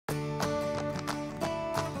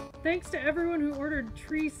Thanks to everyone who ordered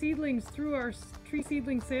tree seedlings through our Tree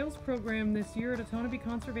Seedling Sales Program this year at Otonabee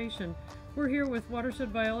Conservation. We're here with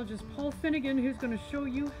Watershed Biologist Paul Finigan, who's going to show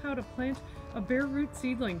you how to plant a bare root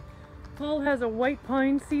seedling. Paul has a white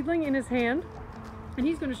pine seedling in his hand, and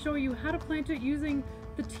he's going to show you how to plant it using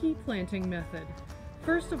the T-planting method.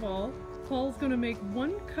 First of all, Paul's going to make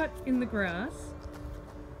one cut in the grass.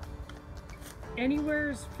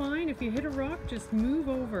 Anywhere is fine. If you hit a rock, just move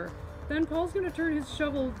over. Then Paul's going to turn his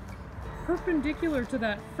shovel perpendicular to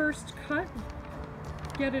that first cut,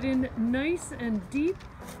 get it in nice and deep,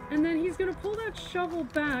 and then he's going to pull that shovel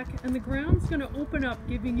back and the ground's going to open up,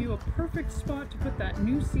 giving you a perfect spot to put that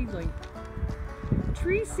new seedling.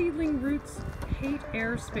 Tree seedling roots hate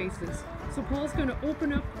air spaces, so Paul's going to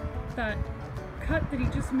open up that cut that he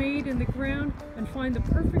just made in the ground and find the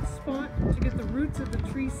perfect spot to get the roots of the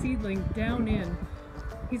tree seedling down in.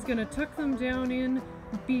 He's going to tuck them down in,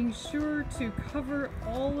 being sure to cover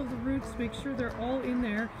all of the roots, make sure they're all in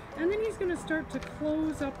there, and then he's going to start to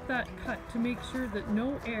close up that cut to make sure that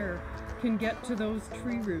no air can get to those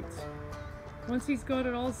tree roots. Once he's got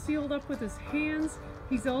it all sealed up with his hands,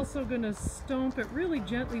 he's also going to stomp it really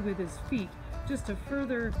gently with his feet, just to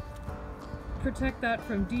further protect that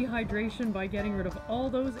from dehydration by getting rid of all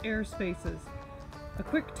those air spaces. A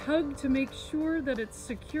quick tug to make sure that it's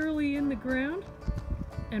securely in the ground,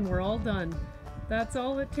 and we're all done. That's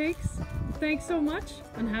all it takes. Thanks so much,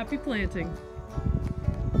 and happy planting.